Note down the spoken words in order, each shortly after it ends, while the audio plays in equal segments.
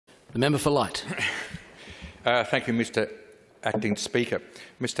The member for Light. Thank you, Mr Acting Speaker.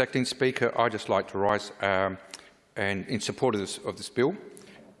 Mr Acting Speaker, I'd just like to rise and in support of this bill,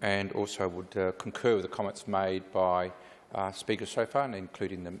 and also would concur with the comments made by speakers so far,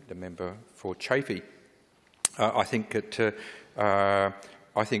 including the member for Chafee. I think I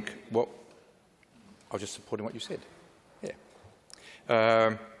was just supporting what you said.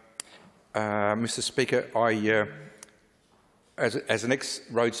 Yeah. Mr Speaker, as an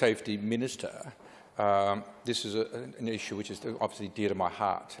ex-road safety minister, this is an issue which is obviously dear to my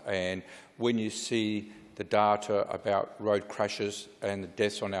heart. And when you see the data about road crashes and the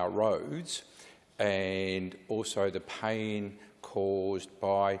deaths on our roads, and also the pain caused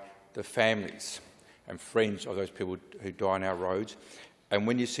by the families and friends of those people who die on our roads, and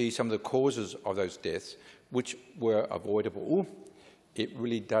when you see some of the causes of those deaths, which were avoidable, it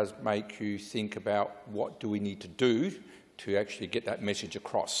really does make you think about what do we need to do to actually get that message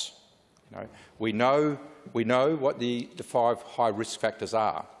across. We know what the 5 high-risk factors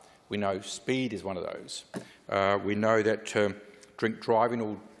are. We know speed is one of those. We know that drink driving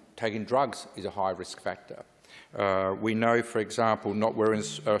or taking drugs is a high-risk factor. We know, for example, not wearing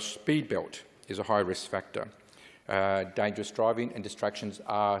a speed belt is a high-risk factor. Dangerous driving and distractions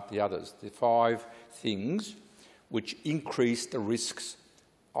are the others. The 5 things which increase the risks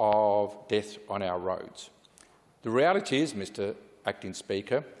of death on our roads. The reality is, Mr Acting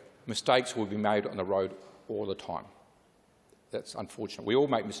Speaker, mistakes will be made on the road all the time. That's unfortunate. We all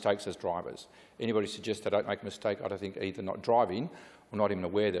make mistakes as drivers. Anybody suggests they don't make a mistake, I don't think either not driving or not even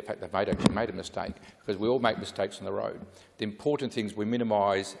aware of the fact they've actually made a mistake, because we all make mistakes on the road. The important thing is we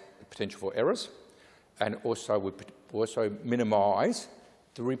minimise the potential for errors, and also we minimise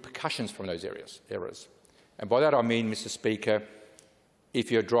the repercussions from those errors. And by that I mean, Mr Speaker,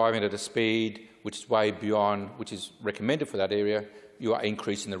 if you're driving at a speed which is way beyond which is recommended for that area, you are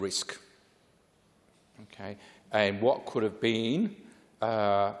increasing the risk. Okay? And what could have been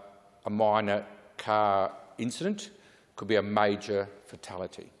a minor car incident could be a major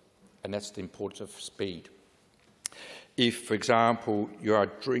fatality, and that's the importance of speed. If, for example, you are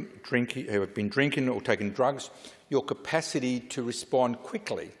have been drinking or taking drugs, your capacity to respond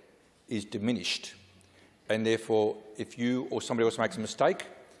quickly is diminished, and therefore, if you or somebody else makes a mistake,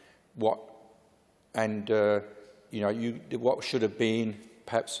 what should have been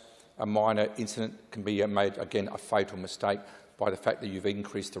perhaps a minor incident can be made, again, a fatal mistake by the fact that you've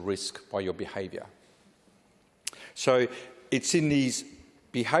increased the risk by your behaviour. So it's in these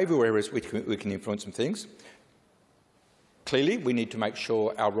behavioural areas we can influence some things. Clearly, we need to make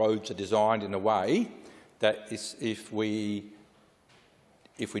sure our roads are designed in a way that if we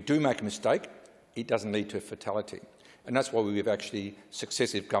do make a mistake, it doesn't lead to a fatality. And that's why we've actually,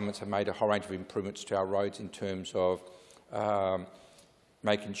 successive governments have made a whole range of improvements to our roads in terms of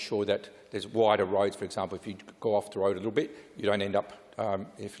making sure that there's wider roads. For example, if you go off the road a little bit, you don't end up,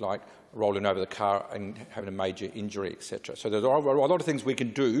 if you like, rolling over the car and having a major injury, etc. So there's a lot of things we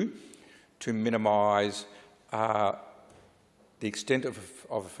can do to minimise the extent of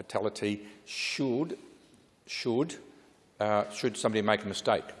a fatality should somebody make a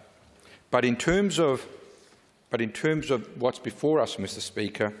mistake. But in terms of what's before us, Mr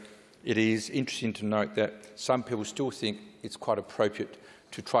Speaker, it is interesting to note that some people still think it's quite appropriate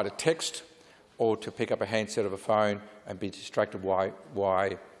to try to text or to pick up a handset of a phone and be distracted while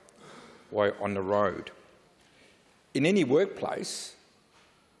on the road. In any workplace,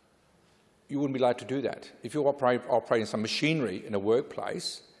 you wouldn't be allowed to do that. If you're operating some machinery in a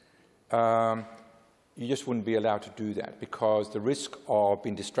workplace, you just wouldn't be allowed to do that, because the risk of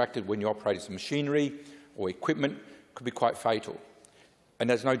being distracted when you're operating some machinery or equipment could be quite fatal. And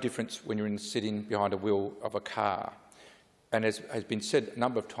there's no difference when you're sitting behind a wheel of a car. And as has been said a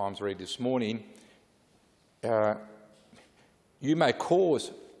number of times already this morning, you may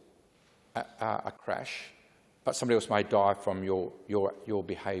cause a crash, but somebody else may die from your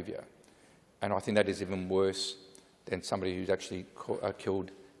behaviour. And I think that is even worse than somebody who's actually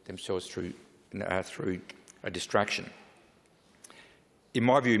killed themselves through a distraction. In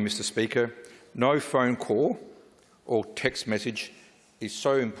my view, Mr Speaker, no phone call or text message is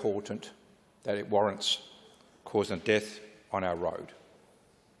so important that it warrants causing a death on our road,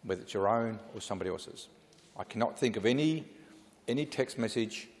 whether it's your own or somebody else's. I cannot think of any text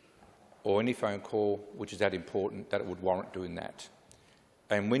message or any phone call which is that important that it would warrant doing that.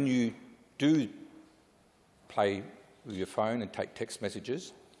 And when you do play with your phone and take text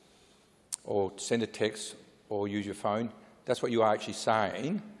messages, or send a text or use your phone, that's what you are actually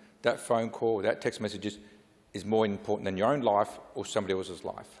saying. That phone call, that text message is more important than your own life or somebody else's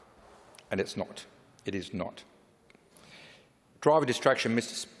life. And it's not. It is not. Driver distraction,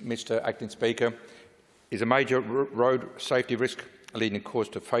 Mr Acting Speaker, is a major road safety risk, a leading cause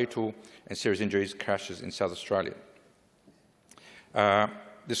to fatal and serious injuries crashes in South Australia.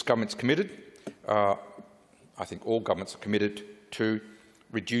 This government's committed, I think all governments are committed to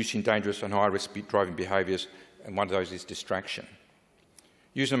reducing dangerous and high-risk driving behaviours, and one of those is distraction.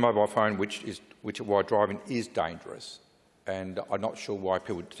 Using a mobile phone, which while driving is dangerous, and I'm not sure why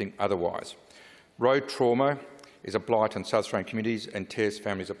people would think otherwise. Road trauma is a blight on South Australian communities and tears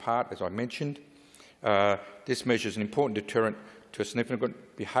families apart, as I mentioned. This measure is an important deterrent to a significant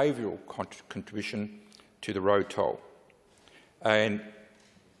behavioural contribution to the road toll. And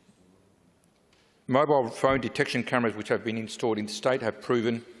mobile phone detection cameras which have been installed in the state have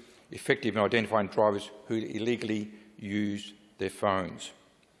proven effective in identifying drivers who illegally use their phones.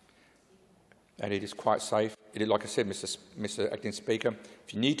 And it is quite safe. It is, like I said, Mr Acting Speaker,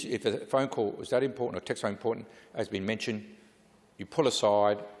 if a phone call is that important or text so important, as has been mentioned, you pull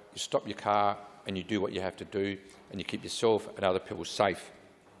aside, you stop your car and you do what you have to do, and you keep yourself and other people safe.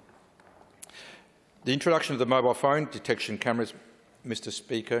 The introduction of the mobile phone detection cameras, Mr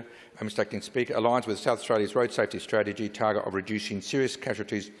Speaker and Mr Acting Speaker, aligns with South Australia's road safety strategy target of reducing serious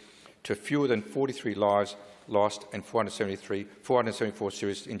casualties to fewer than 43 lives lost and 474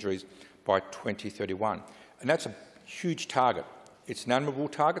 serious injuries by 2031. And that's a huge target. It's an admirable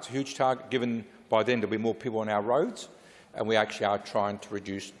target, it's a huge target, given by then there'll be more people on our roads, and we actually are trying to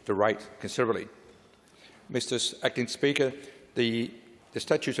reduce the rate considerably. Mr Acting Speaker, the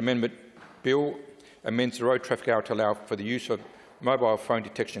Statutes Amendment Bill amends the Road Traffic Hour to allow for the use of mobile phone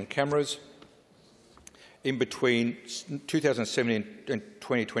detection cameras. In between 2017 and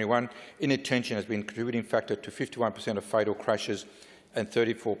 2021, inattention has been a contributing factor to 51% of fatal crashes and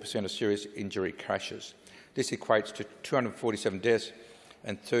 34% of serious injury crashes. This equates to 247 deaths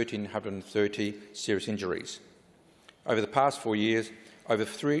and 1,330 serious injuries. Over the past 4 years, over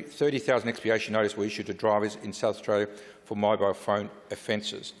 30,000 expiation notices were issued to drivers in South Australia for mobile phone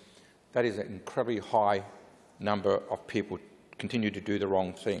offences. That is an incredibly high number of people continue to do the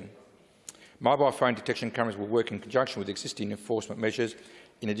wrong thing. Mobile phone detection cameras will work in conjunction with existing enforcement measures,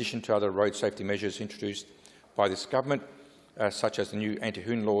 in addition to other road safety measures introduced by this government, such as the new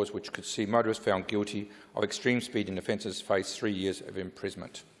anti-hoon laws, which could see motorists found guilty of extreme speeding offences face 3 years of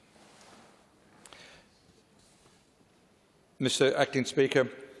imprisonment. Mr Acting Speaker,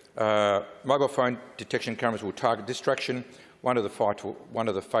 mobile phone detection cameras will target distraction, one of the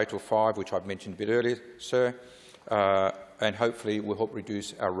fatal 5, which I've mentioned a bit earlier, sir, and hopefully will help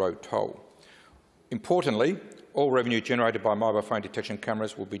reduce our road toll. Importantly, all revenue generated by mobile phone detection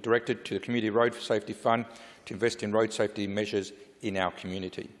cameras will be directed to the Community Road Safety Fund to invest in road safety measures in our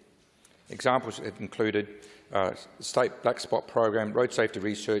community. Examples have included the State Black Spot Program, road safety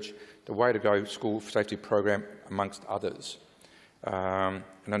research, the Way to Go School Safety Program, amongst others. And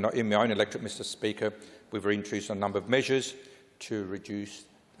in my own electorate, Mr Speaker, we've introduced a number of measures to reduce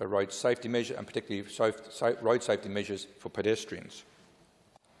the road safety measure, and particularly road safety measures for pedestrians.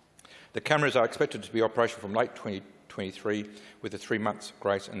 The cameras are expected to be operational from late 2023 with a 3 months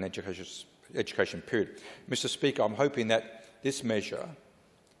grace and education period. Mr Speaker, I'm hoping that this measure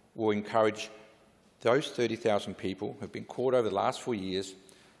will encourage those 30,000 people who have been caught over the last 4 years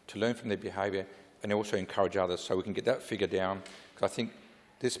to learn from their behaviour, and also encourage others so we can get that figure down, because I think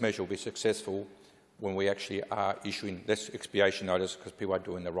this measure will be successful when we actually are issuing less expiation notice because people are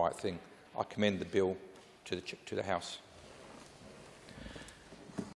doing the right thing. I commend the bill to the House.